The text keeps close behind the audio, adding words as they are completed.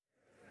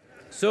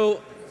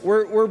So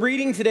we're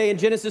reading today in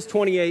Genesis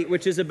 28,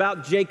 which is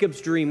about Jacob's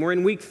dream. We're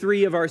in week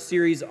 3 of our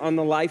series on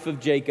the life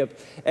of Jacob,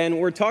 and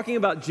we're talking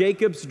about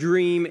Jacob's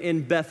dream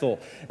in Bethel.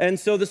 And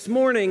so this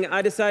morning,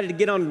 I decided to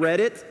get on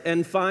Reddit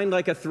and find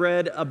like a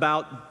thread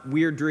about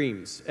weird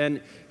dreams.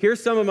 And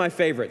here's some of my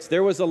favorites.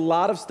 There was a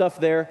lot of stuff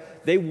there.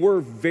 They were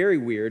very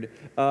weird,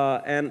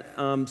 and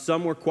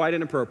some were quite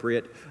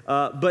inappropriate.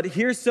 But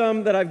here's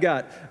some that I've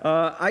got.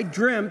 I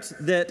dreamt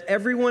that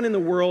everyone in the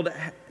world,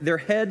 their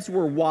heads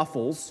were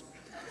waffles.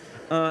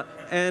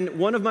 And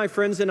one of my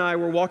friends and I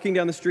were walking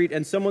down the street,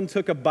 and someone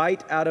took a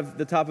bite out of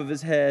the top of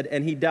his head,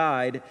 and he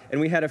died,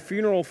 and we had a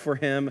funeral for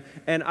him,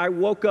 and I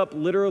woke up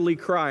literally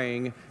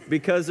crying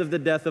because of the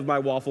death of my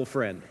waffle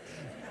friend.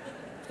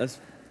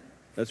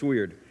 That's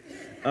weird.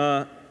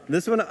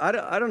 This one, I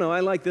don't know, I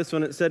like this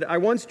one. It said, I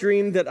once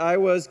dreamed that I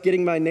was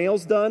getting my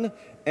nails done,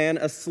 and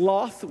a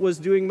sloth was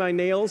doing my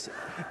nails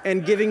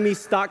and giving me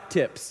stock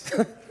tips.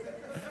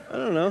 I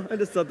don't know, I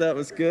just thought that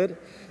was good.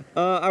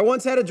 I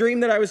once had a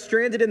dream that I was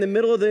stranded in the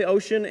middle of the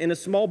ocean in a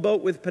small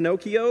boat with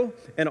Pinocchio,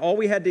 and all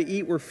we had to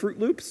eat were Fruit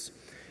Loops.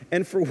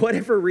 And for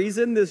whatever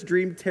reason, this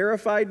dream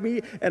terrified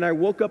me, and I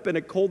woke up in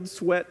a cold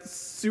sweat,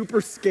 super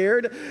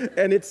scared,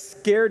 and it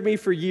scared me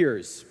for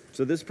years.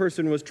 So this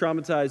person was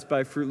traumatized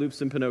by Fruit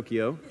Loops and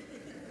Pinocchio.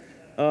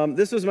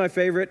 This was my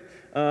favorite.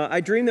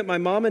 I dreamed that my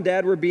mom and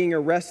dad were being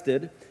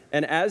arrested,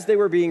 and as they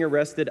were being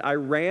arrested, I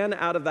ran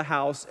out of the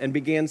house and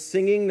began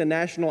singing the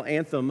national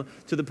anthem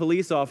to the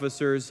police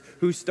officers,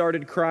 who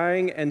started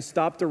crying and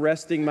stopped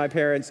arresting my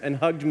parents and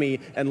hugged me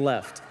and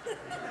left.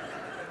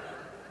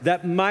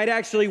 That might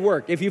actually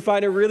work. If you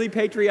find a really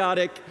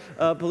patriotic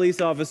police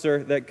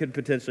officer, that could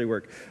potentially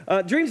work.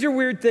 Dreams are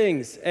weird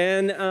things,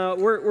 and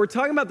we're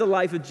talking about the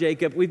life of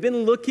Jacob. We've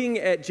been looking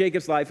at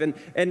Jacob's life,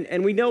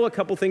 and we know a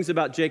couple things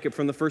about Jacob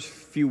from the first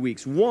few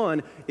weeks.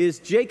 One is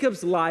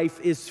Jacob's life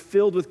is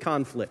filled with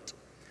conflict.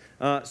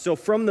 So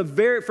from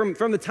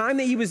the time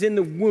that he was in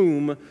the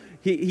womb,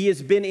 he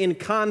has been in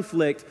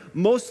conflict,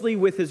 mostly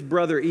with his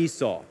brother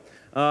Esau.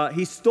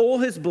 He stole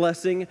his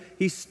blessing.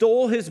 He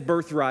stole his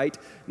birthright.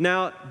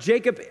 Now,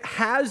 Jacob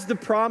has the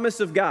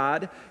promise of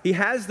God. He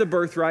has the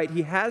birthright.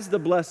 He has the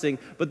blessing.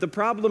 But the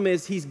problem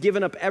is he's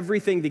given up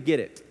everything to get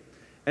it.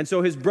 And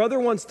so his brother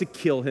wants to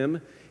kill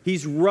him.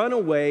 He's run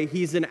away.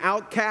 He's an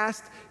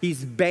outcast.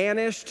 He's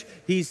banished.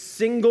 He's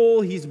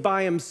single. He's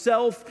by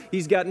himself.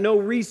 He's got no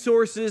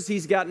resources.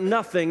 He's got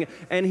nothing.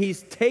 And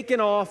he's taken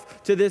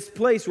off to this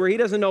place where he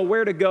doesn't know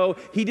where to go.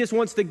 He just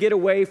wants to get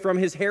away from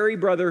his hairy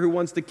brother who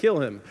wants to kill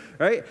him,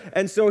 right?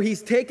 And so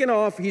he's taken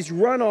off. He's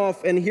run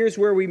off. And here's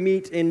where we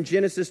meet in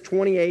Genesis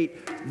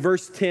 28,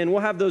 verse 10. We'll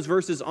have those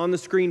verses on the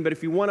screen. But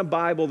if you want a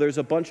Bible, there's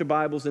a bunch of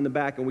Bibles in the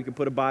back, and we can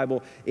put a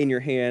Bible in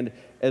your hand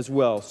as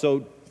well.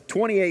 So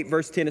 28,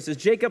 verse 10, it says,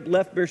 Jacob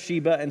left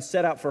Beersheba and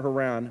set out for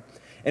Haran.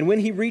 And when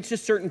he reached a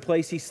certain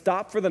place, he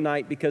stopped for the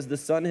night because the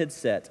sun had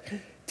set.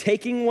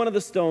 Taking one of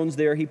the stones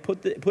there, he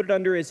put it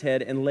under his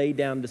head and lay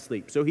down to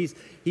sleep. So he's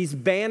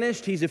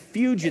banished, he's a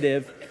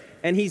fugitive,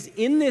 and he's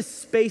in this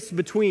space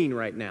between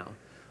right now.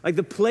 Like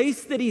the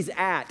place that he's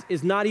at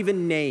is not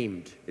even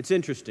named. It's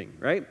interesting,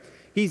 right?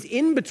 He's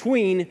in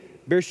between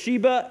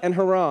Beersheba and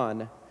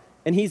Haran.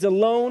 And he's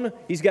alone,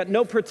 he's got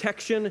no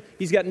protection,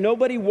 he's got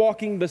nobody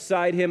walking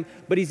beside him,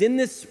 but he's in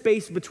this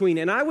space between.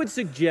 And I would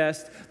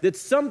suggest that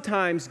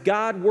sometimes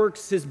God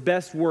works his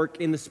best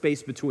work in the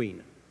space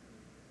between.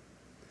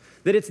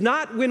 That it's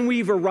not when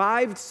we've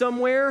arrived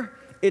somewhere,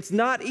 it's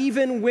not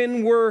even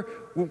when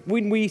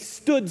we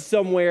stood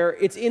somewhere,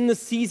 it's in the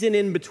season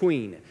in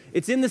between.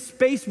 It's in the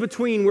space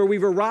between where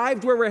we've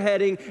arrived where we're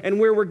heading and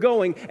where we're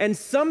going, and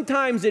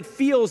sometimes it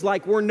feels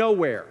like we're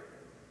nowhere.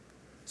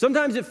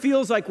 Sometimes it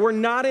feels like we're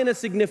not in a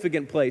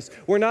significant place.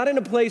 We're not in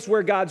a place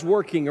where God's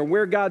working or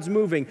where God's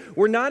moving.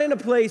 We're not in a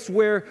place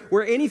where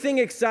anything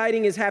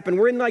exciting has happened.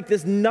 We're in like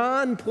this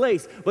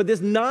non-place, but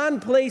this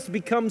non-place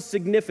becomes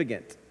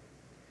significant.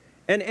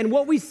 And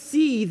what we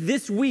see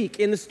this week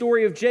in the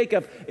story of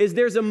Jacob is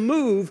there's a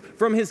move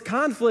from his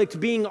conflict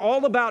being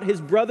all about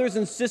his brothers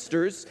and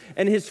sisters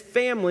and his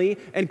family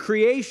and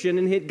creation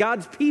and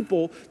God's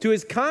people to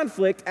his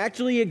conflict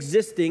actually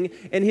existing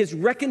and his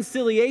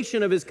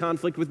reconciliation of his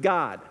conflict with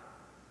God.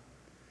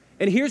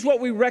 And here's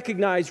what we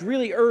recognize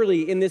really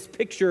early in this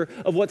picture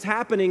of what's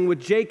happening with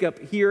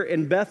Jacob here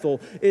in Bethel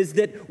is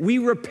that we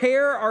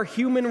repair our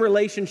human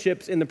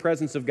relationships in the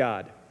presence of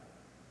God.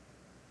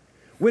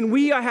 When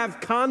we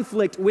have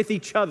conflict with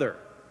each other,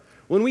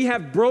 when we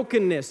have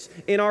brokenness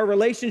in our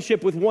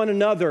relationship with one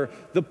another,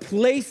 the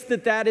place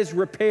that is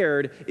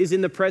repaired is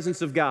in the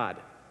presence of God.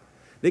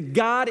 That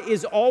God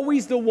is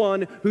always the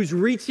one who's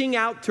reaching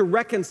out to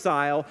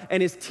reconcile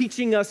and is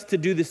teaching us to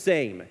do the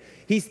same.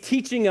 He's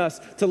teaching us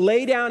to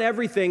lay down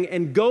everything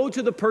and go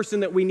to the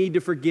person that we need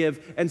to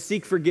forgive and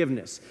seek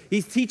forgiveness.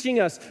 He's teaching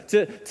us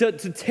to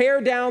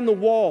tear down the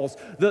walls.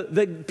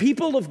 The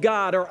people of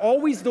God are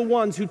always the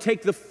ones who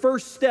take the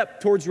first step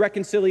towards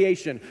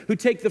reconciliation, who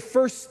take the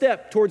first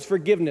step towards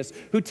forgiveness,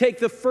 who take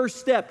the first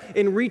step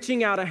in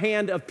reaching out a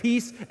hand of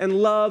peace and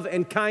love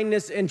and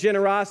kindness and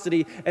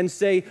generosity and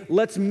say,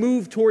 let's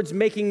move towards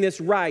making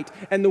this right.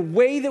 And the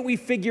way that we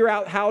figure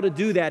out how to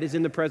do that is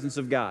in the presence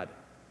of God.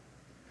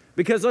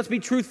 Because let's be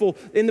truthful,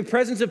 in the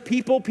presence of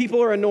people,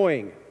 people are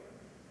annoying,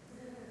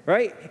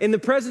 right? In the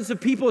presence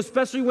of people,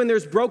 especially when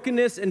there's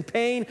brokenness and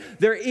pain,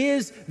 there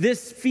is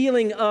this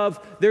feeling of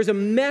there's a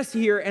mess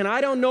here and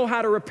I don't know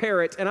how to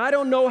repair it and I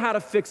don't know how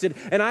to fix it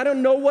and I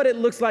don't know what it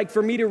looks like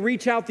for me to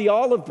reach out the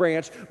olive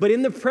branch. But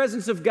in the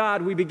presence of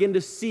God, we begin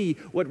to see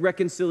what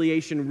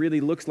reconciliation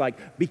really looks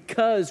like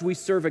because we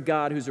serve a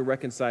God who's a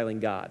reconciling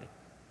God.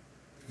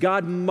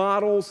 God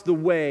models the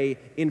way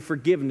in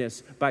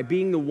forgiveness by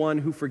being the one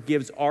who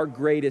forgives our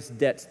greatest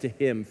debts to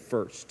Him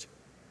first.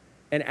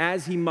 And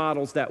as He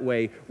models that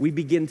way, we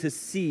begin to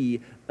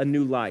see a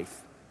new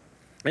life.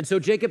 And so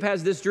Jacob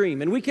has this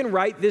dream, and we can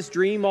write this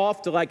dream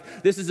off to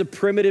like, this is a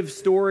primitive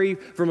story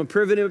from a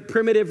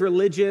primitive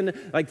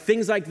religion, like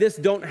things like this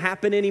don't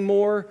happen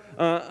anymore,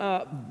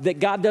 that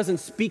God doesn't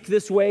speak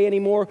this way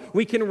anymore.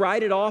 We can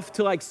write it off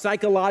to like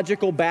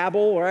psychological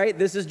babble, right?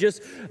 This is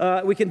just,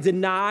 we can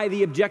deny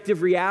the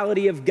objective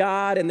reality of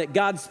God and that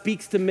God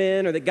speaks to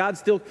men or that God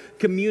still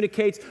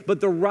communicates.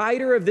 But the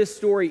writer of this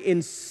story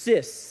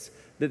insists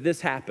that this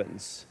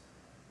happens.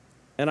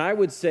 And I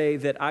would say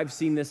that I've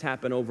seen this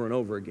happen over and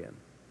over again.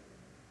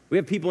 We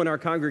have people in our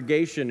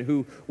congregation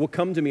who will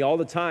come to me all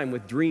the time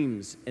with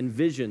dreams and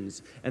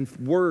visions and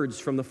words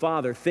from the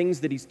Father,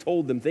 things that He's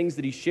told them, things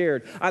that He's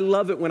shared. I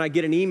love it when I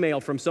get an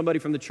email from somebody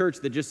from the church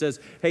that just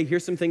says, hey,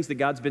 here's some things that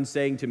God's been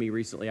saying to me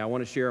recently. I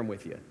want to share them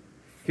with you.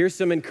 Here's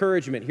some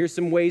encouragement. Here's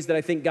some ways that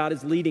I think God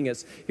is leading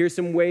us. Here's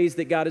some ways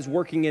that God is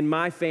working in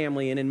my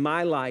family and in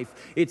my life.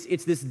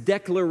 It's this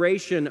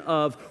declaration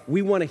of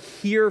we want to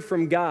hear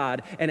from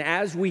God, and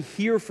as we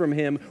hear from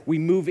Him, we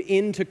move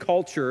into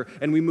culture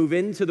and we move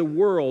into the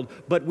world,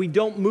 but we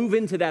don't move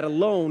into that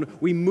alone.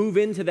 We move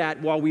into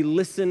that while we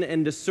listen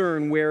and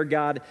discern where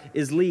God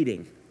is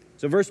leading.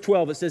 So verse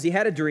 12, it says, he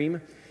had a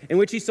dream in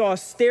which he saw a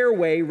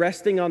stairway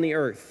resting on the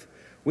earth,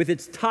 with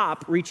its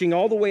top reaching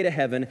all the way to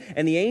heaven,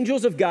 and the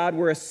angels of God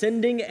were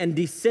ascending and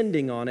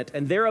descending on it,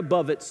 and there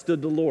above it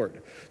stood the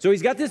Lord. So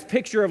he's got this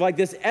picture of like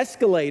this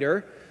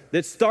escalator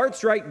that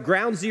starts right,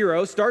 ground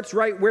zero, starts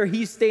right where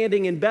he's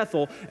standing in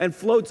Bethel and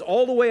floats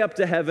all the way up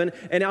to heaven.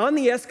 And on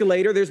the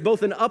escalator, there's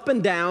both an up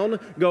and down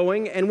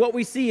going, and what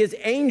we see is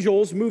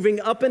angels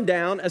moving up and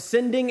down,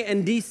 ascending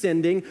and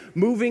descending,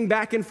 moving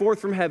back and forth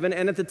from heaven,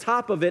 and at the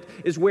top of it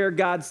is where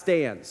God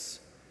stands.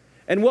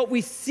 And what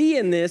we see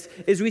in this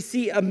is we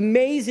see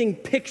amazing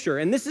picture.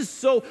 And this is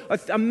so,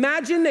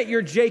 imagine that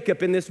you're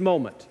Jacob in this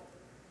moment.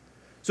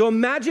 So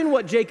imagine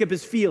what Jacob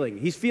is feeling.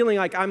 He's feeling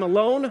like I'm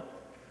alone.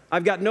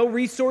 I've got no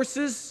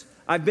resources.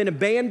 I've been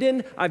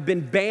abandoned. I've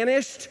been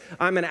banished.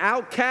 I'm an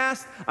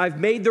outcast. I've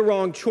made the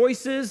wrong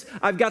choices.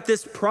 I've got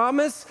this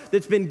promise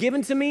that's been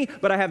given to me,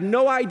 but I have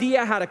no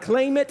idea how to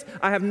claim it.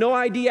 I have no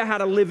idea how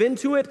to live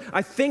into it.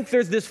 I think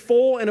there's this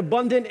full and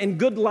abundant and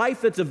good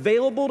life that's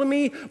available to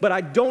me, but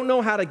I don't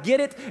know how to get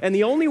it. And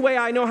the only way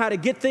I know how to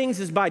get things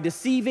is by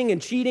deceiving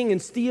and cheating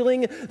and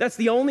stealing. That's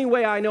the only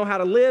way I know how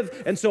to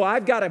live. And so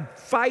I've got to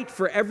fight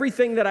for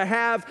everything that I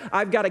have.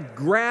 I've got to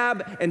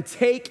grab and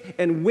take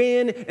and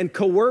win and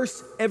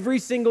coerce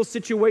every single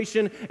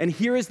situation, and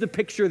here is the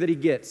picture that he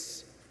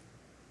gets.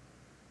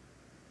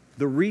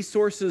 The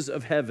resources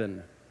of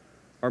heaven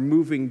are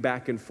moving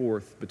back and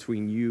forth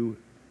between you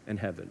and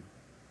heaven.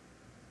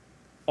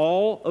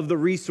 All of the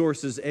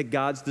resources at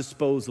God's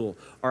disposal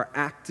are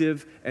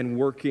active and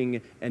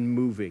working and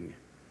moving.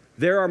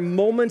 There are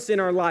moments in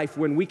our life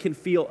when we can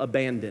feel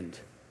abandoned.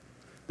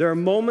 There are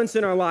moments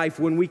in our life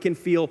when we can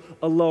feel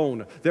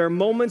alone. There are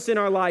moments in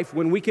our life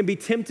when we can be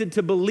tempted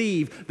to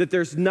believe that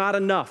there's not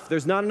enough.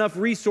 There's not enough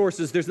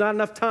resources. There's not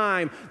enough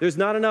time. There's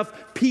not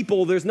enough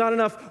people. There's not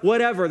enough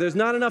whatever. There's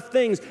not enough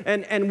things.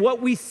 And what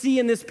we see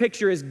in this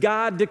picture is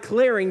God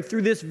declaring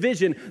through this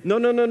vision,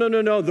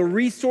 no. The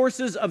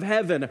resources of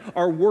heaven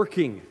are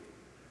working.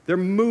 They're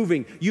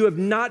moving. You have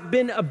not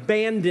been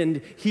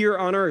abandoned here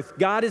on earth.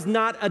 God is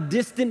not a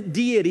distant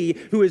deity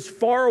who is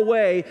far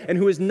away and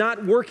who is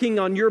not working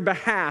on your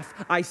behalf.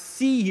 I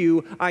see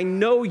you, I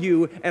know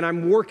you, and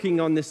I'm working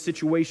on this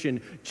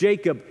situation.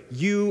 Jacob,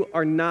 you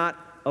are not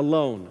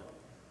alone.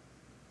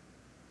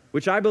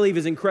 Which I believe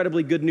is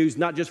incredibly good news,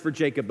 not just for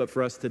Jacob, but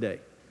for us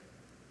today.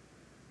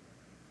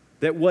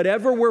 That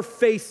whatever we're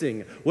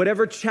facing,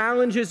 whatever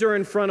challenges are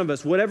in front of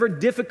us, whatever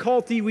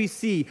difficulty we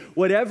see,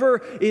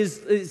 whatever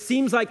it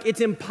seems like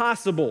it's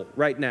impossible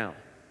right now,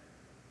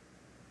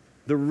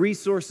 the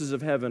resources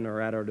of heaven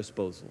are at our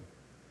disposal.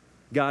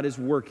 God is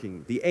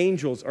working. The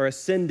angels are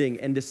ascending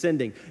and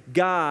descending.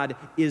 God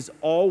is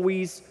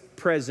always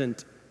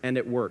present and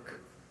at work.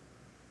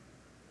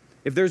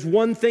 If there's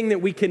one thing that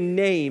we can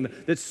name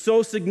that's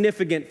so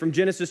significant from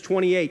Genesis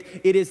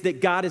 28, it is that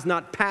God is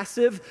not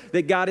passive,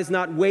 that God is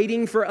not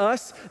waiting for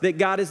us, that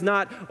God is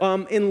not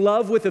in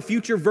love with a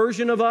future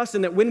version of us,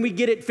 and that when we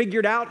get it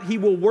figured out, He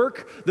will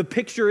work. The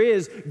picture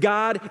is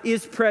God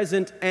is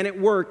present and at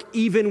work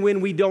even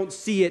when we don't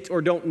see it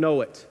or don't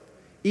know it.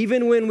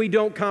 Even when we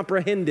don't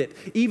comprehend it,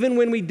 even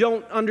when we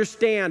don't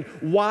understand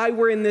why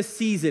we're in this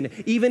season,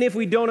 even if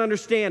we don't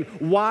understand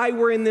why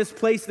we're in this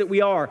place that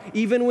we are,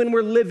 even when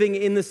we're living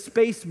in the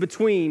space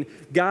between,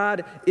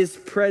 God is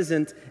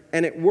present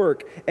and at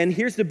work. And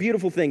here's the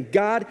beautiful thing.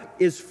 God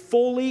is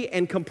fully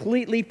and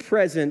completely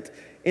present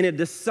in a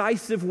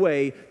decisive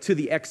way to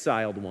the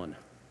exiled one.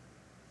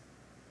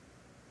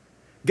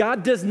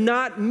 God does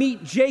not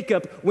meet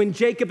Jacob when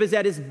Jacob is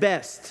at his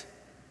best.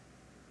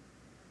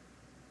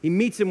 He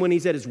meets him when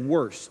he's at his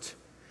worst.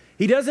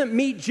 He doesn't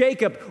meet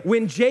Jacob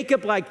when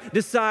Jacob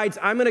decides,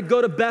 I'm going to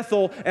go to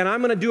Bethel and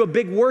I'm going to do a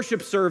big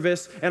worship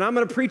service and I'm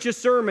going to preach a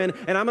sermon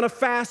and I'm going to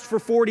fast for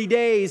 40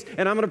 days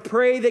and I'm going to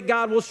pray that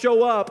God will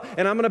show up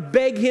and I'm going to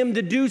beg him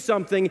to do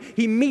something.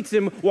 He meets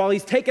him while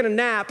he's taking a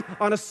nap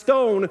on a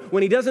stone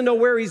when he doesn't know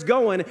where he's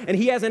going and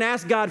he hasn't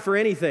asked God for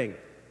anything.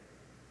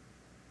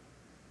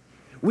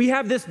 We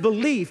have this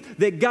belief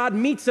that God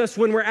meets us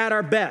when we're at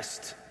our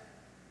best.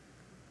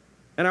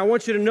 And I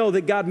want you to know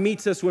that God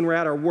meets us when we're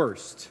at our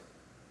worst.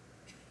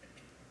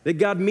 That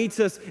God meets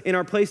us in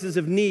our places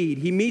of need.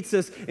 He meets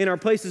us in our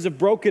places of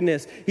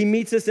brokenness. He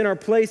meets us in our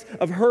place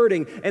of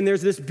hurting. And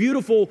there's this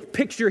beautiful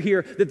picture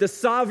here that the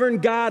sovereign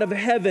God of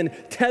heaven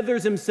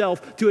tethers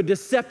himself to a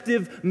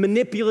deceptive,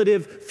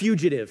 manipulative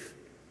fugitive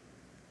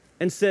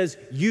and says,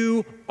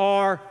 "You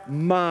are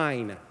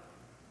mine."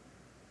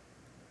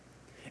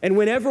 And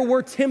whenever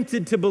we're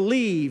tempted to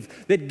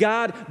believe that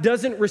God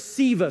doesn't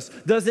receive us,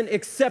 doesn't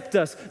accept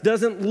us,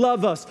 doesn't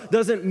love us,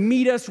 doesn't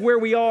meet us where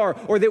we are,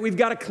 or that we've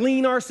got to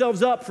clean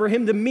ourselves up for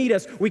him to meet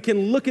us, we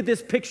can look at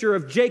this picture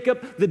of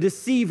Jacob, the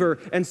deceiver,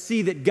 and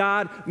see that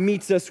God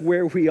meets us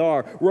where we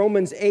are.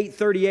 Romans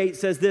 8:38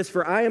 says this,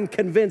 "For I am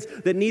convinced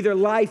that neither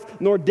life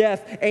nor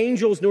death,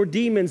 angels nor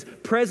demons,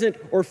 present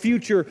or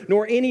future,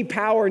 nor any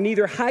power,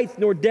 neither height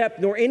nor depth,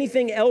 nor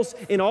anything else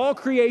in all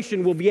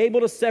creation will be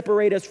able to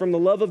separate us from the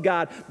love of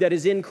God that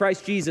is in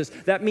Christ Jesus."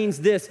 That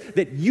means this,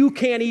 that you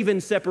can't even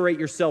separate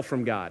yourself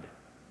from God.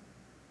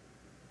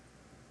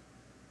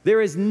 There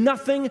is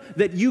nothing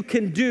that you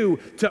can do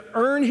to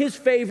earn his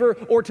favor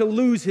or to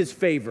lose his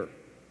favor.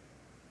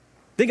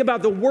 Think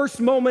about the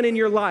worst moment in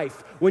your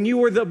life when you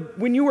were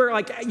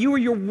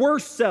your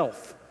worst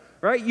self,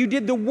 right? You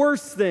did the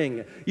worst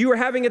thing. You were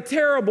having a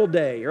terrible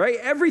day, right?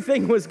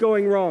 Everything was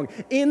going wrong.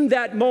 In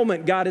that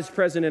moment, God is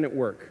present and at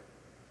work.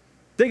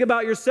 Think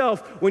about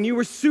yourself when you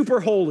were super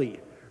holy,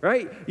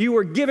 right? You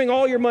were giving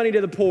all your money to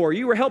the poor.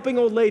 You were helping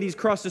old ladies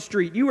cross the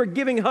street. You were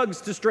giving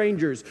hugs to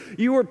strangers.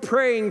 You were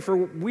praying for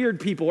weird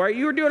people, right?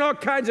 You were doing all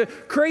kinds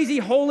of crazy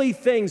holy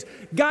things.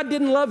 God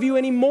didn't love you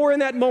any more in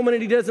that moment,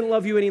 and he doesn't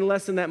love you any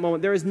less in that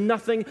moment. There is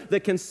nothing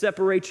that can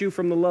separate you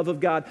from the love of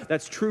God.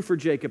 That's true for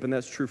Jacob, and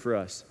that's true for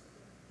us.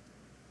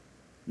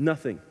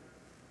 Nothing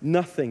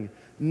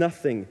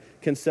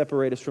can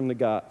separate us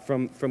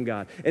from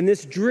God. And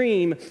this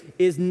dream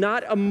is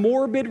not a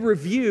morbid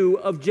review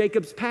of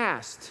Jacob's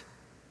past.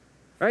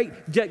 Right?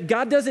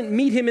 God doesn't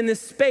meet him in this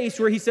space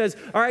where he says,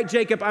 "All right,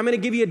 Jacob, I'm going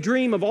to give you a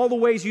dream of all the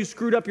ways you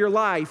screwed up your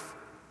life."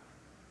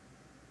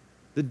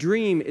 The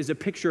dream is a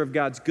picture of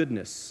God's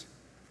goodness.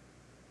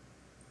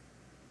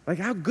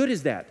 How good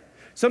is that?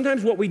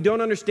 Sometimes what we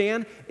don't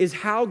understand is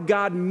how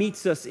God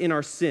meets us in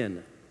our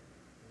sin,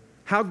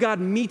 how God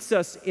meets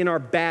us in our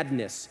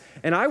badness.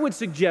 And I would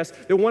suggest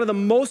that one of the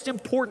most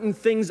important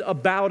things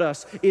about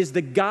us is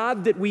the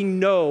God that we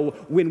know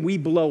when we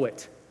blow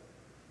it.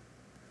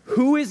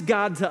 Who is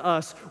God to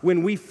us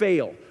when we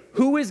fail?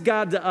 Who is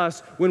God to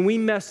us when we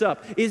mess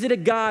up? Is it a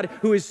God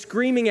who is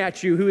screaming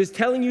at you, who is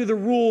telling you the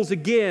rules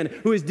again,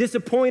 who is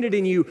disappointed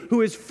in you,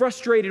 who is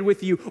frustrated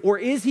with you? Or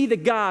is he the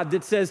God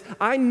that says,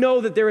 "I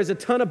know that there is a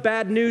ton of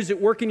bad news at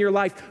work in your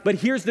life, but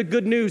here's the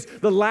good news.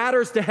 The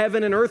ladders to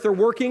heaven and earth are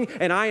working,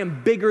 and I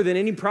am bigger than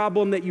any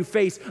problem that you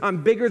face.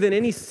 I'm bigger than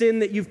any sin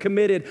that you've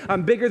committed.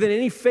 I'm bigger than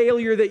any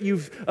failure that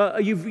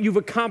you've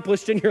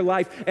accomplished in your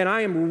life, and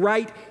I am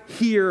right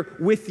here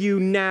with you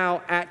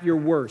now at your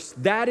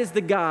worst." That is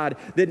the God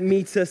that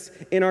meets us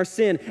in our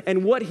sin.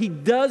 And what he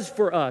does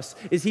for us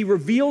is he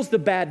reveals the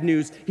bad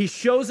news, he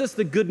shows us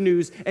the good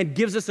news, and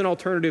gives us an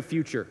alternative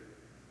future.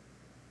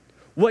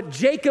 What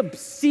Jacob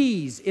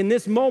sees in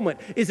this moment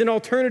is an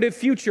alternative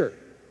future.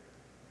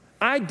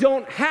 I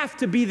don't have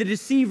to be the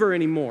deceiver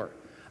anymore.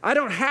 I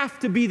don't have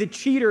to be the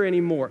cheater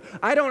anymore.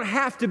 I don't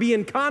have to be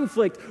in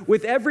conflict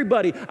with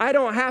everybody. I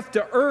don't have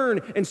to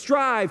earn and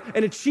strive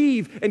and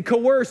achieve and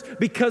coerce,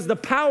 because the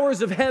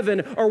powers of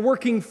heaven are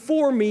working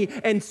for me,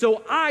 and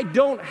so I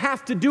don't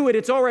have to do it.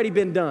 It's already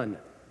been done.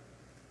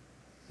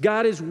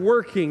 God is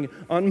working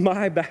on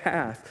my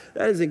behalf.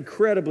 That is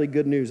incredibly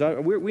good news.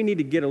 We need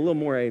to get a little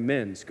more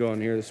amens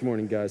going here this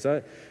morning, guys.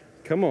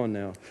 Come on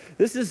now.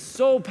 This is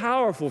so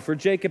powerful for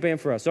Jacob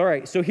and for us. All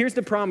right, so here's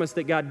the promise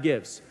that God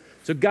gives.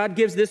 So God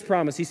gives this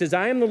promise. He says,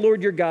 I am the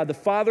Lord your God, the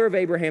Father of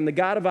Abraham, the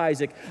God of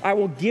Isaac. I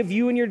will give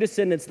you and your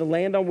descendants the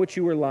land on which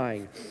you are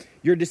lying.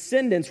 Your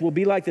descendants will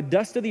be like the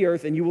dust of the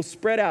earth, and you will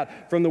spread out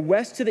from the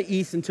west to the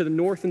east and to the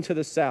north and to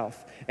the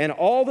south. And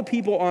all the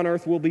people on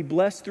earth will be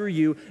blessed through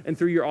you and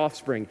through your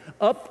offspring.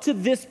 Up to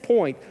this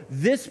point,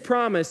 this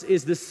promise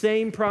is the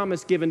same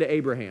promise given to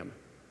Abraham.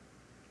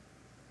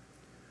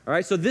 All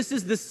right, so this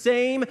is the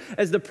same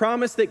as the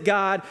promise that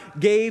God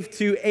gave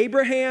to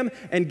Abraham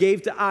and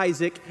gave to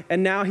Isaac,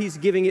 and now he's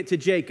giving it to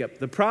Jacob.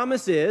 The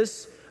promise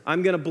is,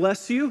 I'm going to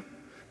bless you.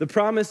 The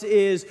promise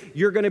is,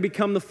 you're going to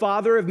become the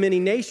father of many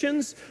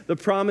nations. The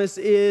promise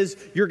is,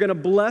 you're going to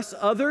bless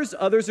others.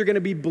 Others are going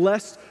to be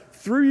blessed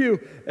through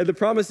you. And the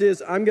promise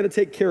is, I'm going to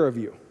take care of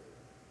you.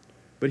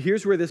 But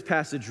here's where this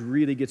passage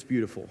really gets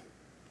beautiful.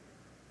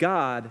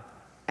 God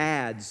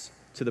adds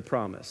to the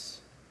promise.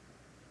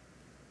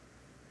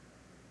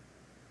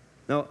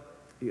 Now,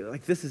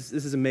 like this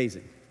is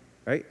amazing,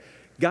 right?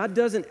 God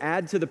doesn't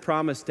add to the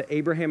promise to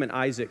Abraham and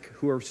Isaac,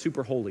 who are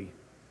super holy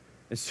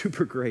and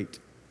super great.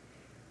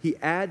 He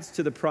adds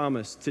to the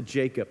promise to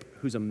Jacob,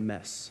 who's a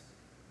mess.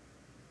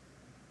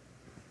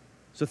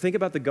 So think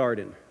about the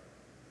garden.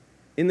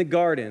 In the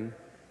garden,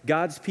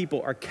 God's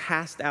people are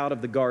cast out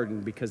of the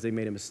garden because they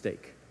made a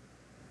mistake.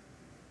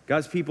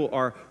 God's people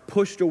are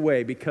pushed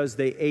away because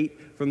they ate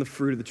from the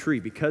fruit of the tree.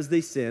 Because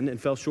they sinned and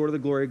fell short of the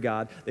glory of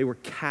God, they were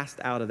cast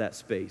out of that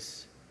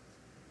space.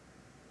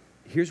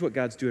 Here's what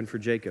God's doing for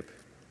Jacob.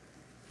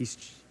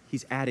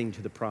 He's adding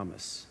to the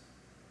promise.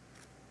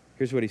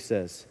 Here's what he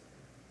says.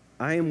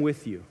 I am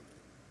with you.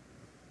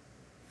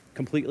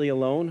 Completely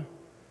alone,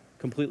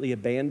 completely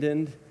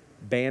abandoned,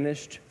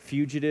 banished,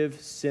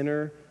 fugitive,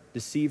 sinner,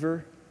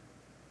 deceiver.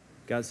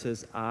 God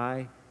says,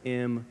 I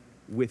am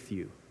with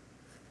you.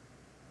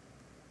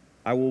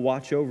 I will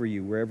watch over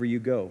you wherever you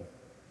go.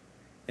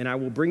 And I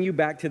will bring you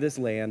back to this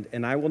land,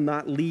 and I will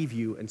not leave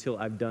you until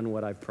I've done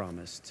what I've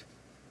promised.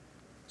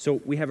 So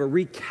we have a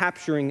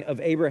recapturing of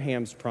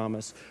Abraham's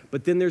promise,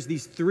 but then there's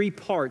these three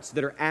parts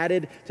that are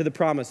added to the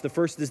promise. The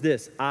first is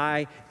this,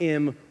 I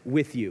am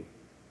with you.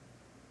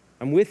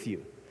 I'm with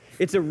you.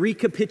 It's a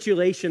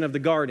recapitulation of the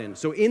garden.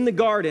 So in the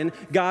garden,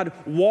 God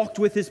walked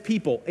with his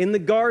people. In the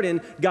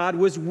garden, God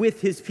was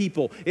with his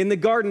people. In the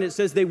garden, it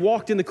says they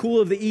walked in the cool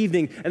of the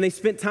evening and they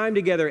spent time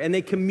together and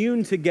they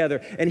communed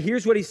together. And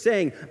here's what he's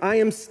saying, I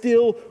am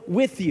still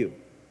with you.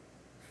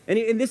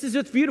 And this is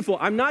what's beautiful.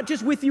 I'm not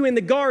just with you in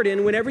the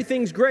garden when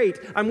everything's great.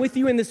 I'm with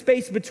you in the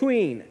space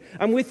between.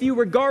 I'm with you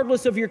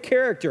regardless of your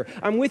character.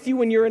 I'm with you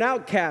when you're an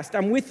outcast.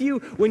 I'm with you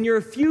when you're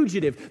a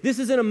fugitive. This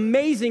is an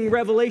amazing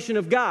revelation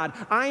of God.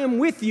 I am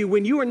with you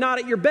when you are not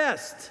at your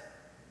best.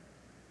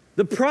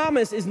 The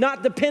promise is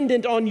not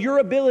dependent on your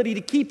ability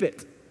to keep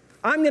it.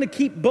 I'm going to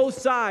keep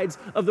both sides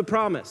of the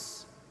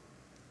promise.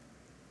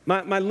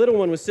 My little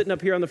one was sitting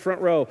up here on the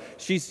front row.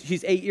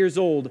 She's 8 years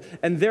old.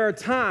 And there are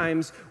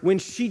times when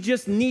she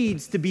just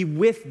needs to be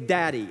with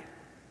daddy.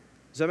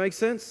 Does that make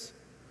sense?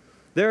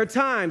 There are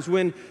times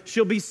when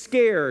she'll be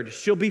scared.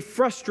 She'll be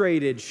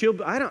frustrated. She'll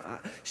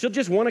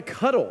just want to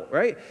cuddle,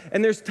 right?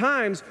 And there's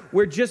times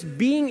where just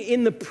being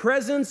in the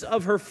presence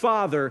of her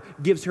father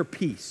gives her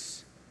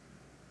peace.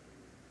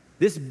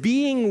 This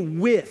being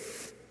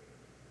with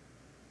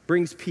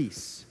brings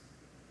peace.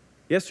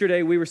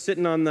 Yesterday, we were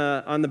sitting on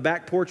the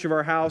back porch of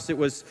our house. It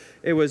was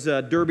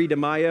Derby de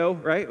Mayo,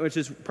 right? Which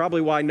is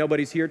probably why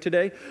nobody's here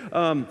today.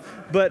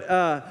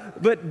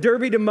 But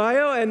Derby de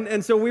Mayo,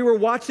 and so we were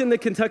watching the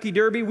Kentucky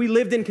Derby. We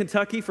lived in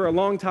Kentucky for a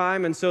long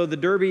time, and so the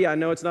Derby, I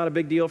know it's not a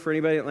big deal for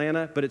anybody in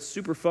Atlanta, but it's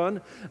super fun.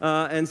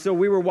 And so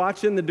we were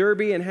watching the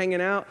Derby and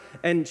hanging out,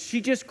 and she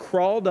just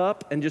crawled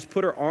up and just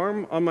put her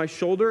arm on my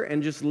shoulder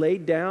and just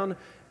laid down.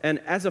 And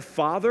as a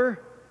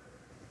father,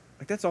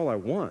 like that's all I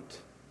want,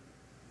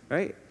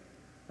 right?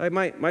 Like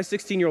my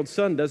 16-year-old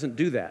son doesn't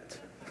do that.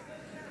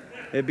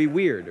 It'd be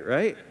weird,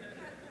 right?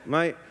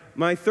 My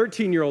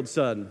 13-year-old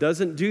son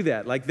doesn't do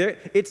that. Like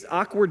it's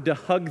awkward to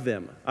hug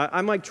them.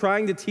 I'm like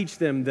trying to teach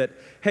them that,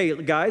 hey,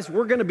 guys,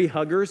 we're going to be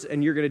huggers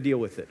and you're going to deal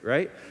with it,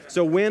 right?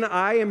 So when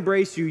I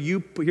embrace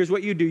you, here's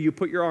what you do. You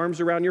put your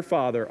arms around your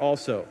father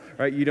also,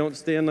 right? You don't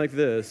stand like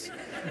this.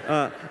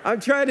 I'm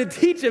trying to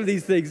teach him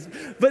these things.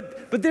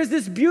 But there's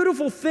this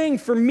beautiful thing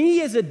for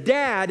me as a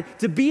dad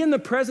to be in the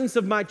presence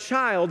of my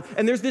child,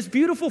 and there's this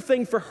beautiful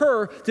thing for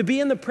her to be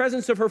in the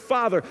presence of her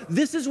father.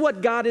 This is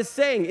what God is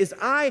saying, is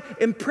I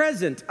am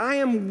present. I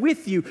am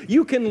with you.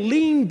 You can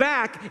lean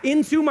back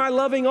into my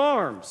loving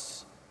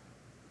arms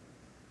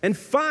and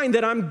find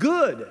that I'm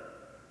good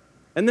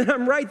and that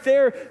I'm right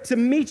there to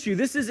meet you.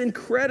 This is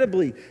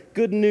incredibly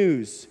good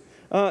news.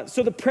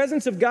 So the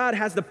presence of God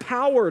has the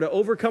power to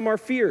overcome our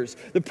fears.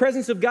 The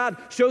presence of God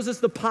shows us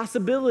the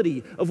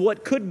possibility of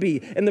what could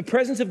be. And the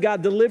presence of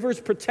God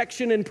delivers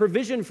protection and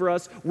provision for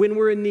us when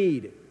we're in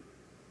need.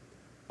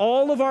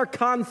 All of our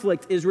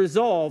conflict is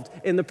resolved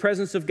in the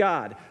presence of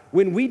God.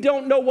 When we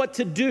don't know what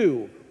to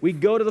do, we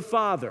go to the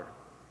Father.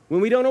 When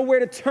we don't know where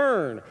to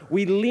turn,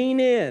 we lean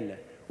in.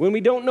 When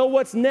we don't know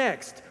what's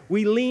next,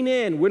 We lean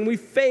in. When we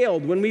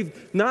failed, when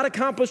we've not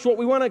accomplished what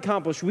we want to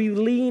accomplish, we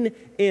lean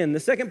in.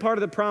 The second part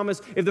of the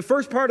promise, if the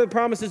first part of the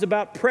promise is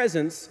about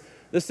presence,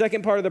 the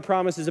second part of the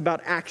promise is about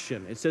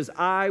action. It says,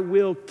 I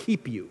will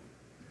keep you.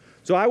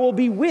 So I will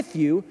be with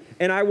you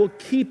and I will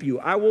keep you.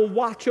 I will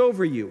watch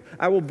over you.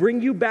 I will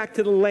bring you back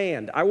to the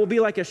land. I will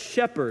be like a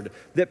shepherd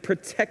that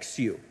protects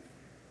you.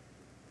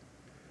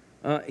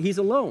 He's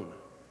alone.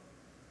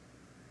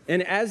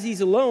 And as he's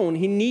alone,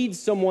 he needs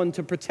someone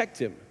to protect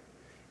him.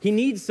 He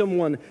needs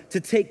someone to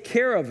take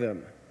care of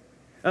him.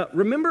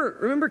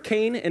 Remember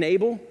Cain and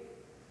Abel?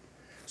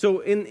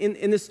 So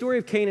in the story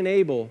of Cain and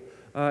Abel,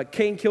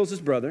 Cain kills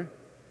his brother.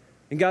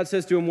 And God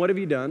says to him, what have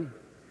you done?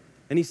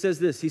 And he says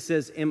this, he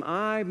says, am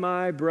I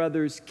my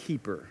brother's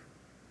keeper?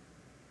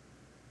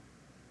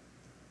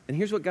 And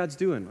here's what God's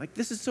doing. Like,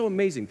 this is so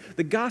amazing.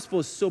 The gospel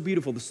is so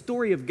beautiful. The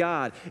story of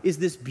God is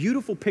this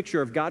beautiful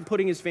picture of God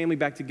putting his family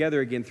back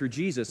together again through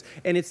Jesus.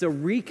 And it's a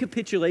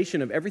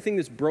recapitulation of everything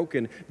that's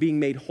broken being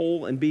made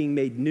whole and being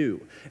made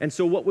new. And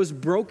so what was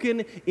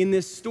broken in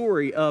this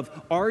story of,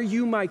 are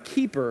you my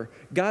keeper?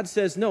 God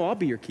says, no, I'll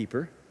be your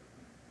keeper.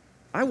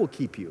 I will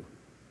keep you.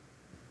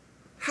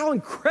 How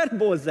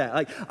incredible is that?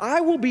 Like,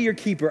 I will be your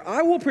keeper.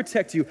 I will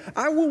protect you.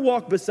 I will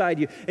walk beside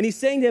you. And he's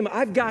saying to him,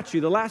 I've got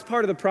you. The last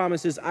part of the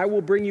promise is, I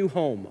will bring you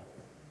home.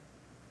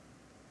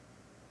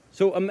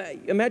 So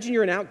imagine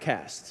you're an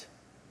outcast.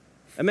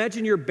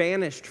 Imagine you're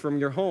banished from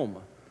your home.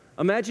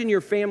 Imagine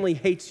your family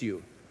hates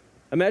you.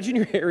 Imagine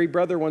your hairy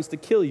brother wants to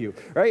kill you,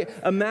 right?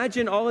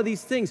 Imagine all of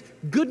these things.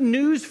 Good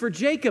news for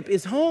Jacob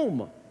is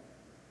home.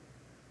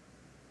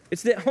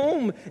 It's that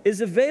home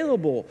is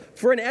available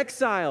for an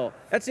exile.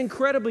 That's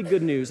incredibly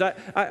good news.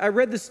 I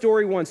read the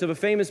story once of a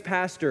famous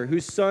pastor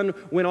whose son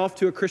went off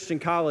to a Christian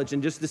college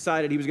and just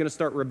decided he was going to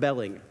start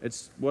rebelling.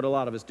 It's what a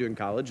lot of us do in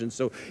college. And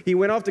so he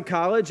went off to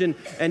college and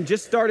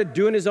just started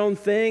doing his own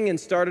thing and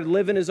started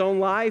living his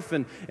own life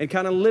and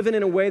kind of living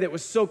in a way that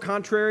was so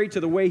contrary to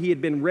the way he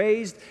had been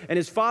raised. And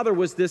his father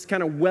was this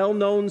kind of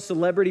well-known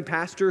celebrity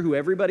pastor who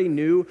everybody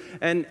knew.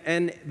 And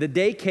the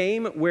day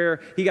came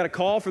where he got a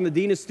call from the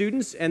dean of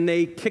students and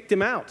they kicked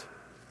him out.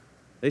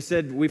 They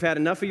said, we've had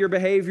enough of your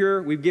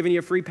behavior. We've given you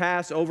a free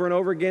pass over and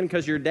over again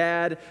because you're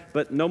dad,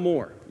 but no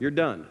more. You're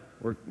done.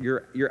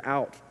 You're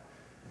out.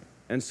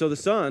 And so the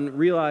son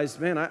realized,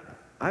 man,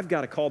 I've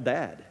got to call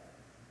dad.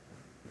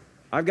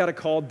 I've got to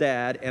call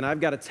dad, and I've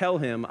got to tell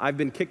him I've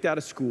been kicked out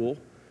of school.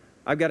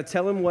 I've got to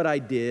tell him what I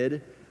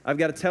did. I've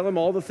got to tell him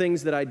all the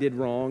things that I did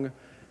wrong.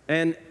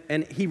 And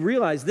he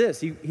realized this.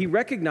 He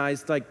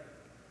recognized, like,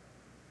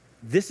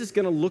 this is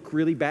going to look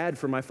really bad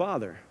for my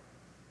father.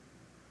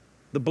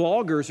 The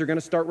bloggers are going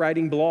to start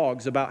writing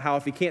blogs about how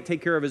if he can't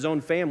take care of his own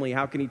family,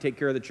 how can he take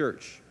care of the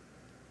church?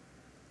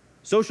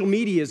 Social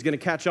media is going to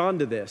catch on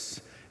to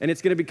this, and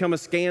it's going to become a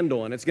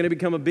scandal, and it's going to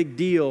become a big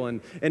deal, and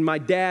my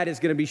dad is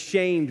going to be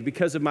shamed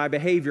because of my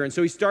behavior. And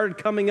so he started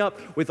coming up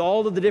with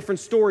all of the different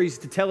stories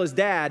to tell his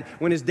dad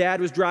when his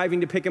dad was driving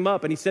to pick him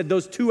up. And he said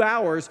those 2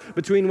 hours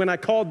between when I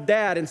called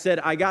dad and said,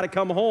 I got to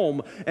come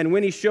home, and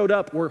when he showed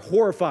up were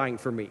horrifying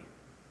for me.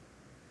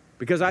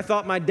 Because I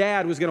thought my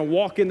dad was going to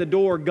walk in the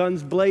door,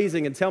 guns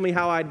blazing, and tell me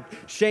how I'd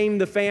shamed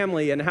the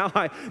family and how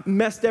I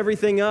messed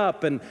everything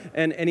up. And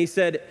he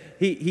said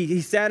he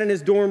sat in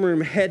his dorm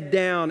room, head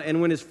down,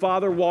 and when his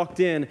father walked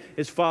in,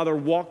 his father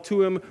walked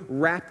to him,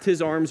 wrapped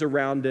his arms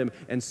around him,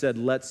 and said,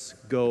 let's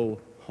go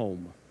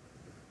home.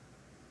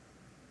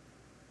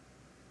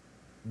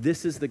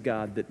 This is the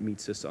God that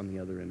meets us on the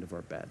other end of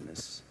our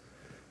badness.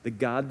 The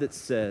God that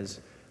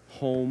says,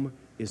 home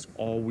is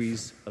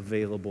always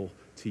available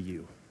to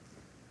you.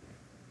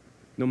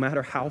 No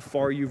matter how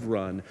far you've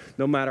run,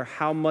 no matter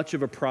how much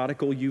of a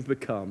prodigal you've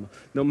become,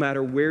 no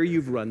matter where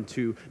you've run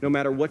to, no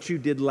matter what you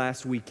did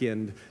last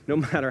weekend, no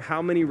matter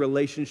how many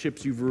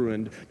relationships you've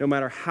ruined, no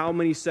matter how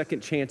many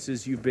second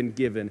chances you've been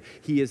given,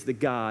 he is the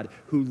God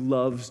who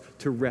loves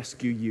to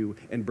rescue you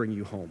and bring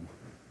you home.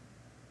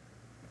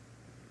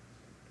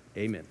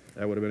 Amen.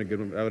 That would have been a good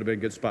one. That would have been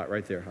a good spot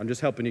right there. I'm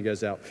just helping you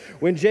guys out.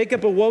 When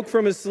Jacob awoke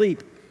from his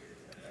sleep,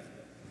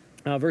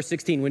 verse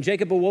 16, when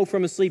Jacob awoke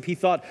from his sleep, he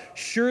thought,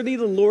 surely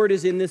the Lord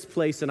is in this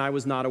place and I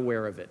was not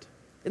aware of it.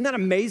 Isn't that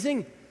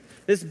amazing?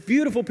 This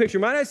beautiful picture.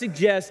 Might I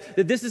suggest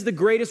that this is the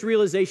greatest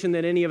realization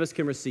that any of us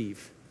can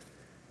receive?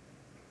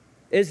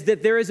 Is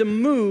that there is a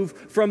move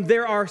from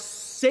there are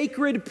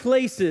sacred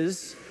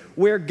places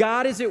where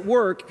God is at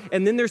work,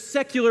 and then there's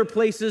secular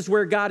places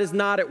where God is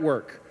not at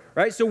work,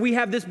 right? So we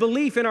have this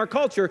belief in our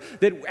culture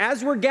that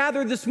as we're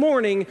gathered this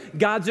morning,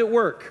 God's at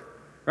work.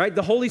 Right?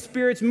 The Holy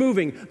Spirit's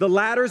moving. The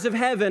ladders of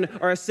heaven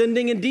are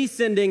ascending and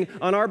descending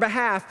on our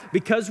behalf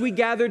because we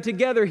gathered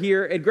together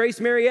here at Grace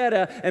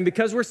Marietta, and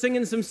because we're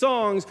singing some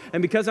songs,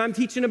 and because I'm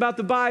teaching about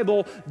the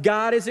Bible,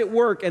 God is at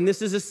work, and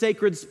this is a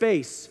sacred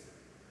space.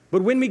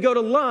 But when we go to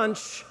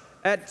lunch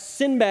at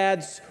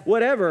Sinbad's,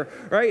 whatever,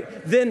 right,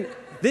 then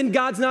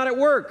God's not at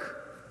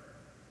work.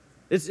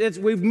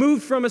 We've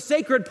moved from a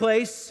sacred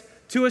place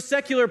to a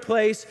secular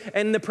place,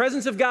 and the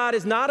presence of God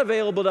is not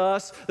available to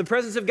us, the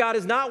presence of God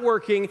is not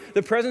working,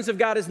 the presence of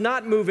God is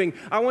not moving,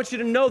 I want you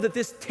to know that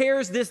this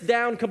tears this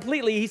down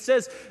completely. He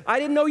says, I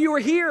didn't know you were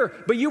here,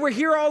 but you were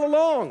here all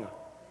along.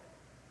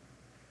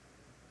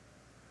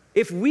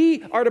 If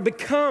we are to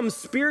become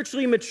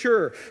spiritually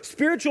mature,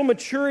 spiritual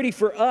maturity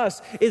for us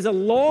is a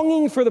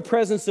longing for the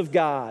presence of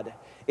God.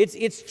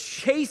 It's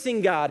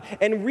chasing God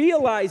and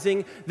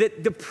realizing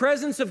that the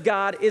presence of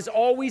God is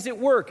always at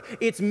work.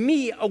 It's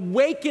me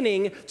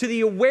awakening to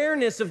the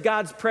awareness of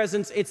God's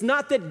presence. It's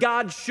not that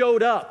God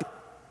showed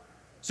up.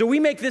 So we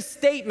make this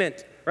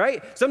statement,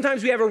 right?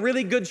 Sometimes we have a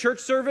really good church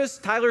service.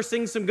 Tyler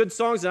sings some good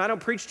songs and I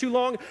don't preach too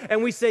long.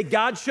 And we say,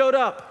 God showed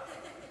up.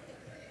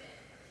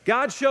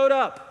 God showed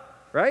up.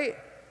 Right?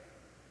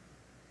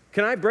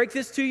 Can I break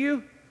this to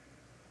you?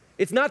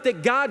 It's not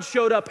that God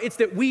showed up, it's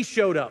that we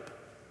showed up.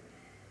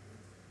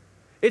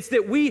 It's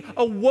that we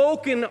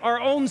awoken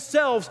our own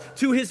selves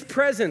to his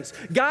presence.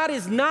 God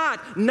is not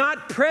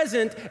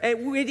present,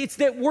 and it's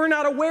that we're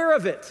not aware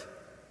of it.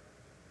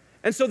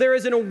 And so there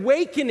is an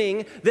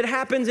awakening that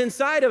happens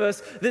inside of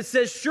us that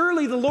says,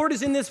 surely the Lord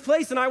is in this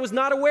place and I was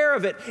not aware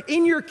of it.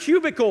 In your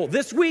cubicle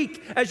this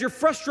week, as you're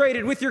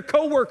frustrated with your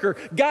coworker,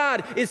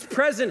 God is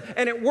present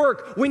and at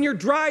work. When you're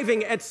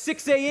driving at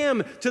 6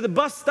 a.m. to the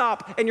bus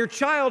stop and your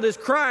child is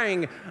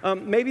crying,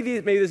 maybe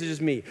this is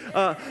just me.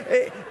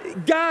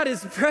 God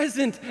is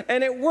present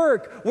and at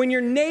work. When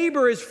your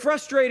neighbor is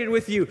frustrated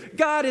with you,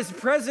 God is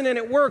present and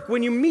at work.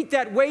 When you meet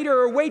that waiter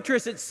or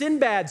waitress at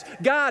Sinbad's,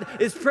 God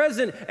is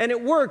present and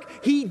at work.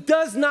 He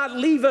does not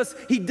leave us.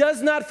 He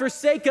does not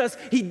forsake us.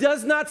 He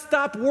does not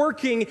stop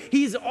working.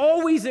 He's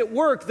always at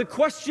work. The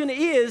question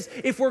is,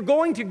 if we're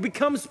going to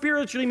become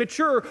spiritually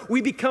mature, we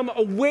become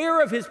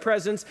aware of his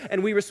presence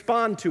and we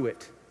respond to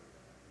it.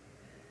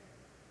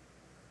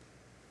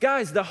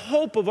 Guys, the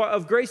hope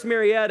of Grace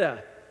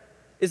Marietta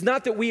is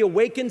not that we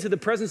awaken to the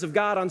presence of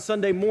God on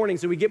Sunday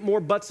mornings and we get more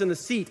butts in the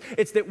seat.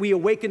 It's that we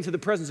awaken to the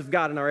presence of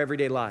God in our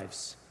everyday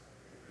lives.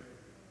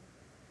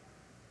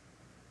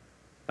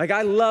 Like,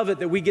 I love it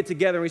that we get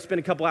together and we spend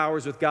a couple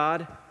hours with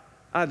God.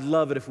 I'd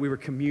love it if we were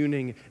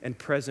communing and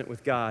present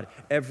with God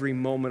every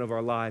moment of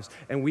our lives.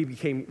 And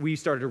we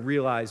started to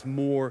realize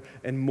more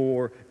and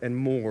more and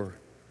more,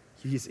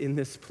 he's in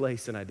this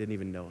place and I didn't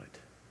even know it.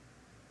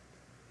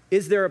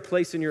 Is there a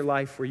place in your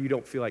life where you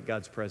don't feel like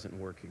God's present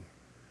and working?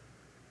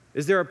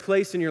 Is there a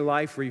place in your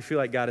life where you feel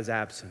like God is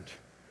absent?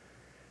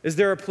 Is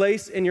there a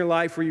place in your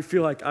life where you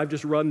feel like I've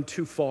just run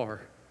too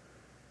far?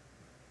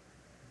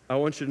 I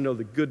want you to know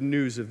the good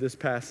news of this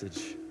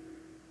passage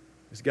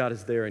is God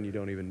is there and you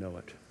don't even know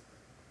it.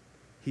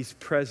 He's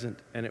present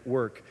and at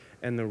work,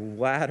 and the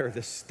ladder,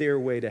 the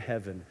stairway to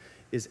heaven,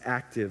 is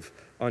active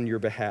on your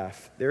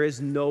behalf. There is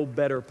no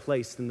better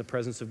place than the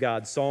presence of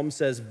God. Psalm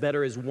says,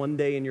 better is one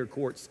day in your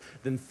courts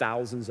than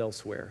thousands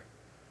elsewhere.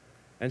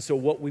 And so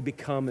what we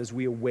become as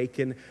we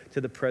awaken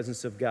to the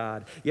presence of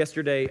God.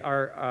 Yesterday,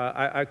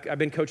 I've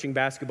been coaching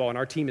basketball, and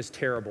our team is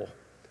terrible.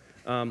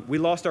 We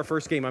lost our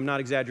first game. I'm not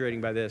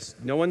exaggerating by this.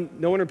 No one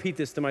repeat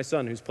this to my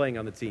son who's playing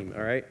on the team,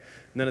 all right?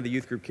 None of the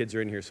youth group kids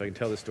are in here, so I can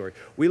tell this story.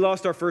 We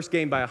lost our first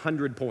game by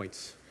 100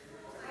 points.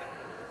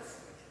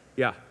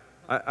 Yeah,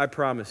 I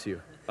promise you,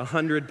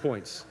 100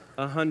 points.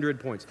 100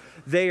 points.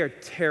 They are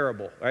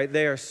terrible, right?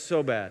 They are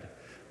so bad.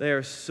 They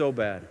are so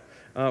bad.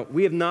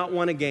 We have not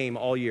won a game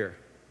all year.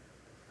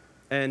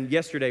 And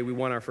yesterday, we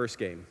won our first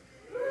game.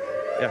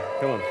 Yeah,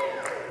 come on.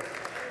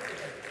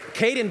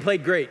 Caden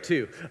played great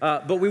too,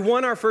 but we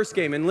won our first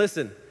game. And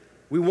listen,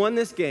 we won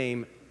this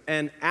game,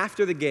 and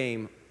after the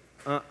game,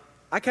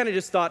 I kind of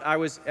just thought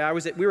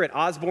we were at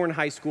Osborne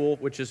High School,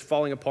 which is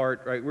falling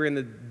apart, right? We're in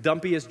the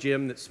dumpiest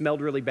gym that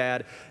smelled really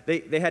bad.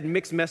 They had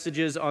mixed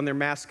messages on their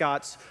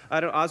mascots.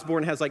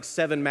 Osborne has like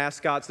 7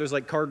 mascots. There's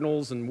like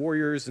Cardinals and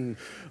Warriors and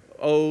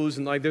O's,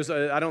 and like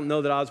I don't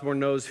know that Osborne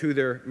knows who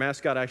their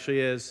mascot actually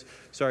is.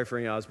 Sorry for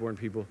any Osborne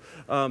people.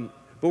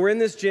 But we're in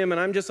this gym,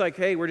 and I'm just like,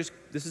 hey,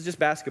 this is just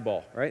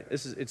basketball, right?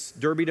 It's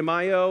Derby de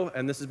Mayo,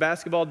 and this is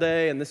basketball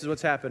day, and this is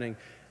what's happening.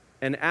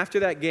 And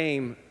after that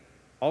game,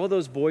 all of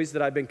those boys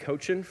that I've been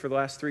coaching for the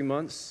last 3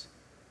 months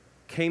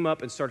came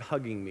up and started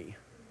hugging me.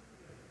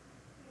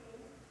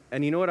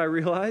 And you know what I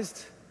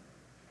realized?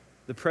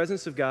 The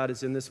presence of God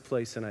is in this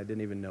place, and I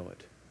didn't even know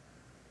it.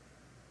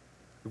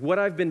 What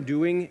I've been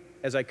doing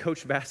as I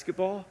coach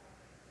basketball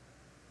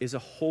is a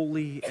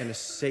holy and a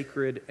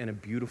sacred and a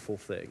beautiful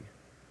thing.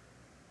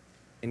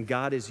 And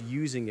God is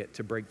using it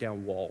to break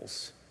down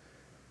walls.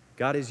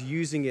 God is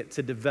using it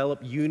to develop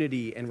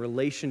unity and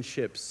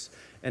relationships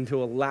and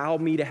to allow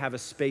me to have a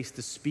space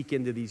to speak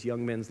into these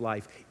young men's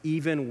life,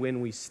 even when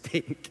we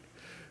stink.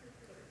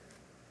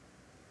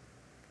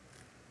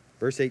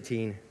 Verse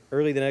 18,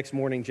 early the next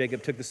morning,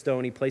 Jacob took the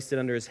stone, he placed it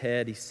under his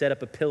head, he set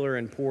up a pillar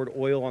and poured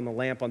oil on the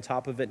lamp on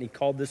top of it, and he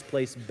called this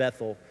place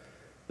Bethel,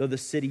 though the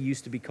city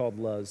used to be called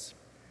Luz.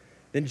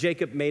 Then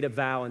Jacob made a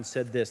vow and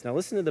said this. Now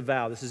listen to the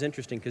vow. This is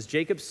interesting because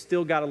Jacob's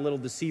still got a little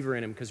deceiver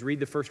in him, because read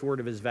the first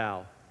word of his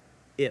vow.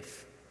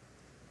 If.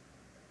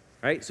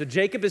 right? So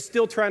Jacob is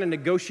still trying to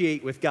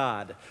negotiate with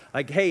God.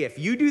 Like, hey, if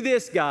you do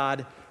this,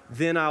 God,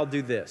 then I'll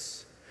do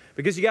this.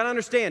 Because you got to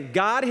understand,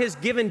 God has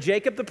given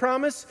Jacob the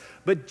promise,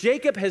 but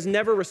Jacob has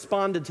never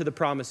responded to the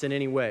promise in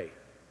any way.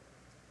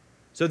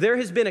 So there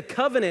has been a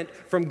covenant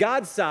from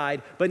God's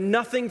side, but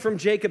nothing from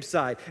Jacob's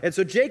side. And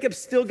so Jacob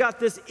still got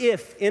this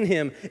if in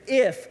him,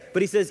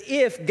 but he says,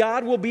 if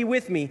God will be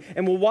with me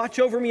and will watch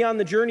over me on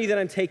the journey that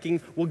I'm taking,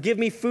 will give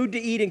me food to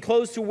eat and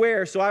clothes to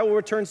wear, so I will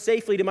return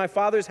safely to my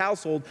father's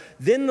household,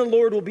 then the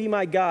Lord will be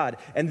my God.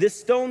 And this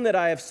stone that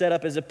I have set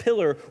up as a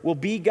pillar will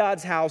be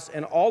God's house,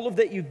 and all of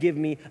that you give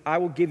me, I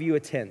will give you a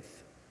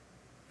tenth.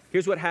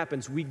 Here's what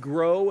happens. We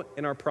grow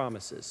in our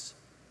promises.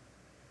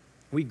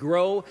 We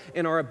grow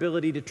in our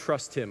ability to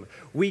trust him.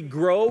 We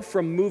grow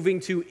from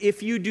moving to,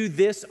 if you do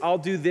this, I'll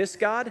do this,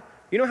 God.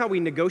 You know how we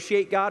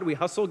negotiate God? We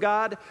hustle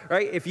God,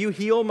 right? If you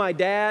heal my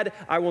dad,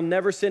 I will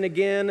never sin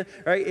again,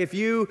 right? If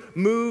you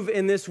move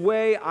in this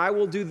way, I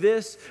will do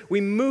this. We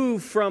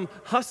move from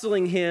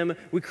hustling him,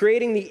 we're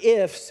creating the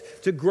ifs,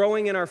 to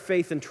growing in our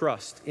faith and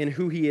trust in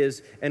who he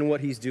is and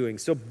what he's doing.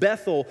 So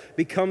Bethel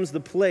becomes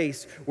the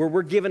place where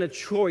we're given a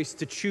choice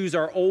to choose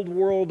our old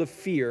world of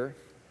fear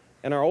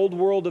and our old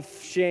world of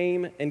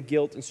shame and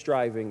guilt and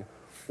striving,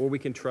 or we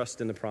can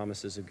trust in the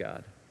promises of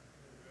God.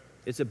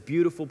 It's a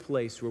beautiful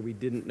place where we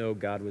didn't know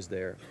God was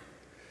there.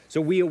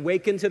 So we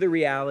awaken to the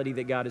reality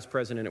that God is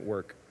present and at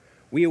work.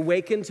 We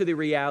awaken to the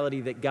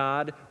reality that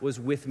God was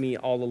with me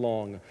all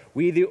along.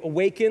 We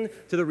awaken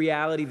to the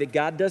reality that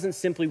God doesn't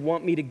simply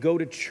want me to go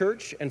to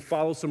church and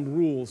follow some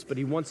rules, but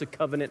he wants a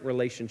covenant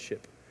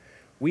relationship.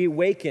 We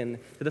awaken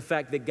to the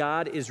fact that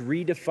God is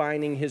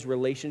redefining his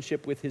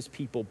relationship with his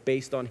people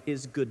based on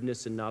his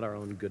goodness and not our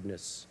own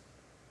goodness.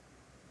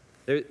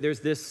 There's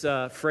this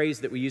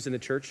phrase that we use in the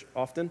church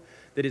often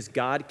that is,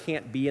 God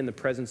can't be in the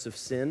presence of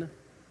sin.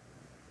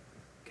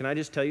 Can I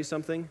just tell you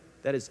something?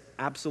 That is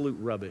absolute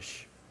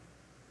rubbish.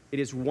 It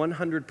is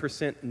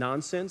 100%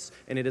 nonsense,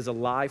 and it is a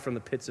lie from the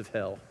pits of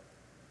hell.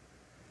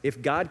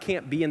 If God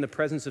can't be in the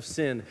presence of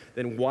sin,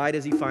 then why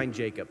does he find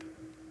Jacob?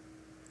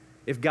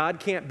 If God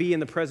can't be in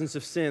the presence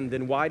of sin,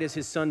 then why does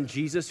his son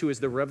Jesus, who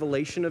is the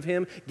revelation of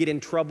him, get in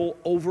trouble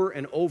over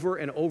and over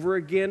and over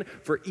again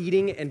for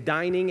eating and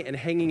dining and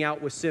hanging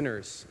out with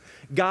sinners?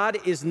 God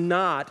is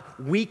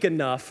not weak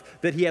enough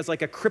that he has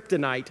like a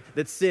kryptonite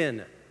that's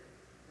sin.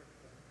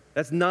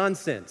 That's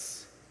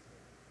nonsense.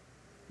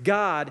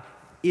 God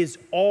is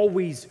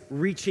always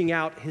reaching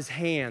out his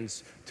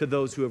hands to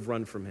those who have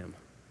run from him.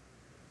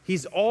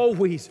 He's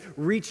always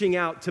reaching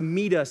out to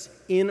meet us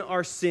in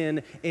our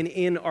sin and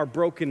in our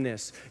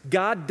brokenness.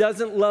 God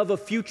doesn't love a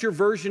future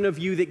version of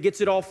you that gets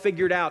it all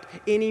figured out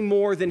any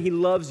more than he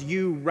loves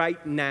you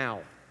right now.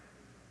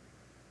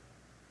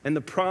 And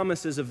the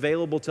promise is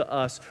available to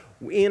us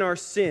in our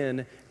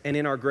sin and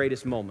in our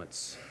greatest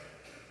moments.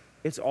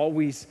 It's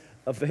always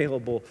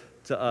available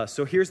to us.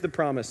 So here's the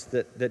promise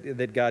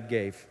that God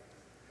gave.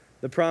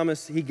 The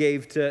promise he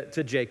gave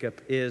to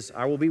Jacob is,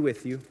 I will be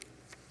with you.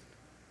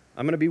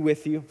 I'm going to be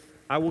with you,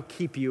 I will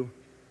keep you,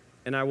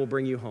 and I will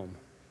bring you home.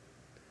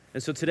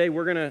 And so today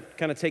we're going to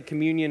kind of take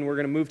communion, we're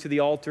going to move to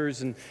the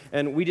altars,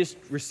 and we just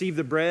receive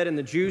the bread and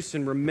the juice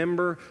and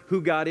remember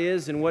who God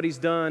is and what he's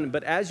done.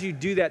 But as you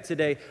do that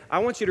today, I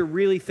want you to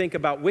really think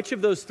about which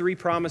of those three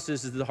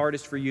promises is the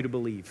hardest for you to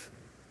believe.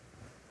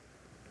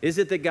 Is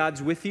it that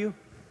God's with you?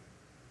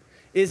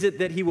 Is it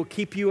that he will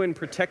keep you and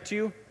protect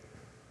you?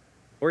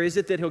 Or is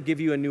it that he'll give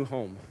you a new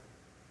home?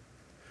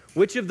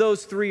 Which of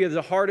those three are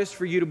the hardest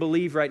for you to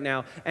believe right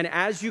now? And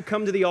as you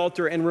come to the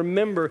altar and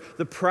remember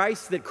the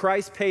price that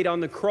Christ paid on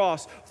the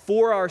cross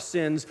for our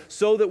sins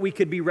so that we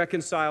could be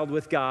reconciled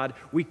with God,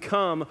 we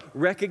come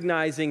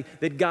recognizing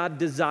that God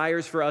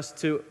desires for us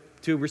to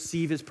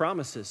receive his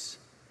promises.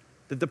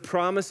 That the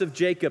promise of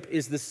Jacob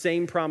is the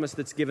same promise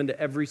that's given to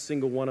every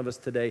single one of us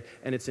today,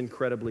 and it's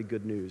incredibly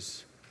good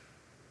news.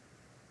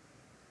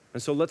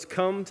 And so let's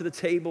come to the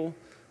table,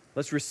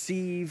 let's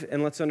receive,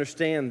 and let's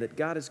understand that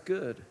God is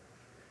good.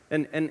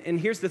 And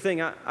here's the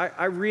thing,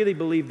 I really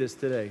believe this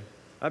today.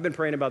 I've been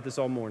praying about this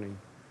all morning.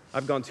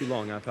 I've gone too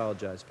long, I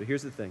apologize, but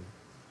here's the thing.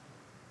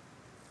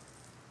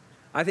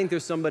 I think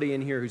there's somebody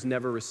in here who's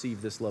never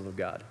received this love of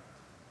God.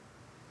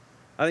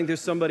 I think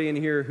there's somebody in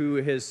here who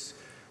has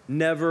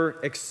never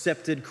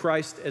accepted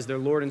Christ as their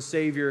Lord and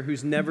Savior,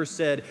 who's never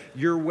said,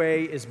 your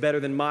way is better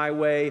than my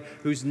way,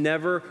 who's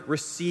never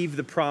received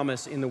the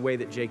promise in the way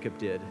that Jacob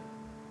did.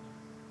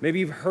 Maybe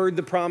you've heard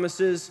the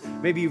promises.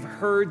 Maybe you've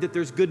heard that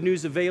there's good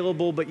news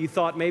available, but you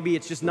thought maybe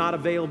it's just not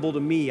available to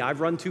me.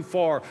 I've run too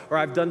far, or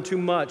I've done too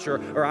much,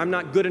 or I'm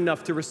not good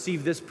enough to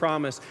receive this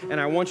promise.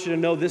 And I want you to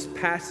know this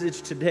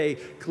passage today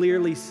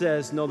clearly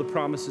says, no, the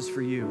promise is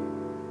for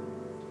you.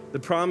 The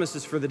promise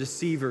is for the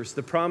deceivers.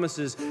 The promise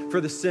is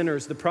for the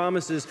sinners. The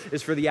promise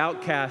is for the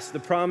outcasts. The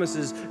promise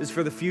is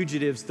for the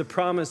fugitives. The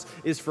promise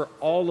is for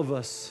all of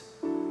us.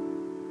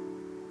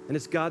 And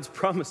it's God's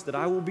promise that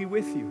I will be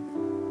with you.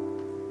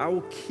 I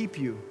will keep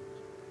you,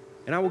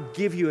 and I will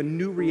give you a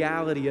new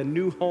reality, a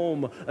new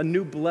home, a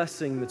new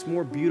blessing that's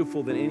more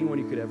beautiful than anyone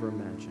you could ever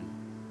imagine.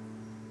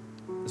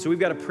 So we've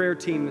got a prayer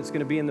team that's going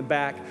to be in the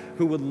back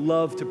who would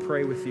love to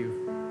pray with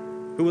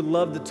you, who would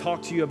love to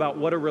talk to you about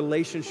what a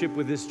relationship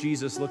with this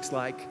Jesus looks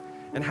like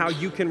and how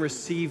you can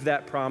receive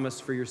that promise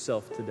for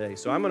yourself today.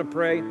 So I'm going to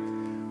pray.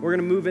 We're going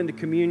to move into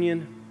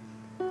communion.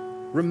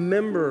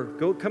 Remember,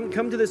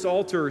 come to this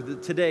altar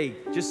today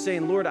just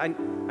saying, Lord, I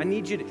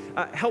need you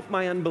to help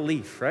my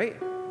unbelief, right?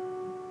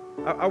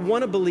 I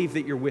want to believe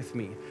that you're with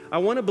me. I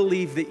want to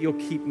believe that you'll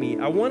keep me.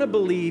 I want to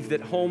believe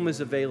that home is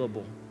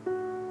available,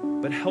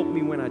 but help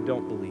me when I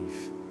don't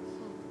believe.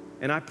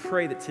 And I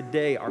pray that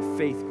today our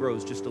faith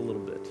grows just a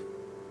little bit.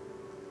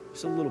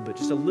 Just a little bit,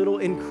 just a little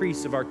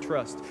increase of our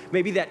trust.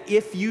 Maybe that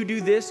if you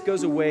do this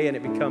goes away and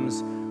it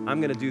becomes,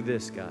 I'm going to do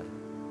this, God.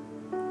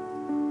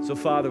 So,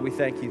 Father, we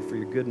thank you for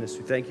your goodness.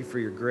 We thank you for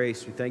your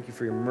grace. We thank you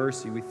for your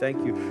mercy. We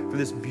thank you for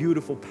this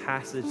beautiful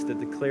passage that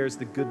declares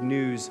the good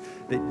news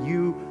that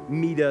you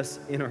meet us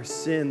in our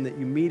sin, that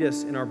you meet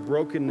us in our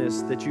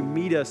brokenness, that you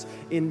meet us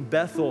in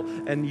Bethel,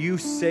 and you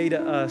say to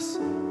us,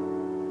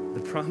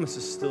 the promise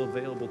is still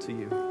available to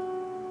you.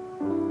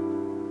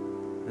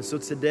 And so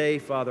today,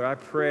 Father, I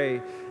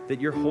pray that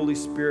your Holy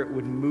Spirit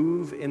would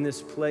move in this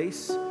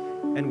place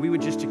and we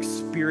would just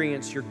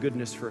experience your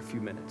goodness for a few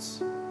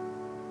minutes.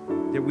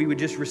 That we would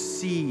just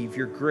receive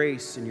your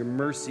grace and your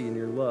mercy and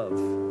your love.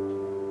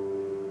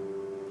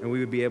 And we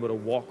would be able to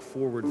walk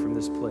forward from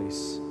this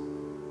place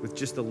with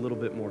just a little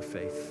bit more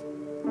faith.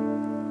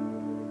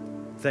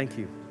 Thank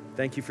you.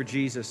 Thank you for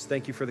Jesus.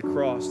 Thank you for the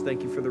cross.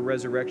 Thank you for the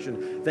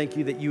resurrection. Thank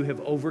you that you have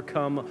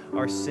overcome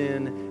our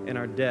sin and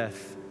our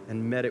death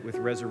and met it with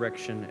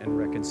resurrection and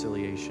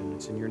reconciliation.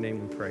 It's in your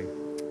name we pray.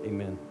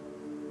 Amen.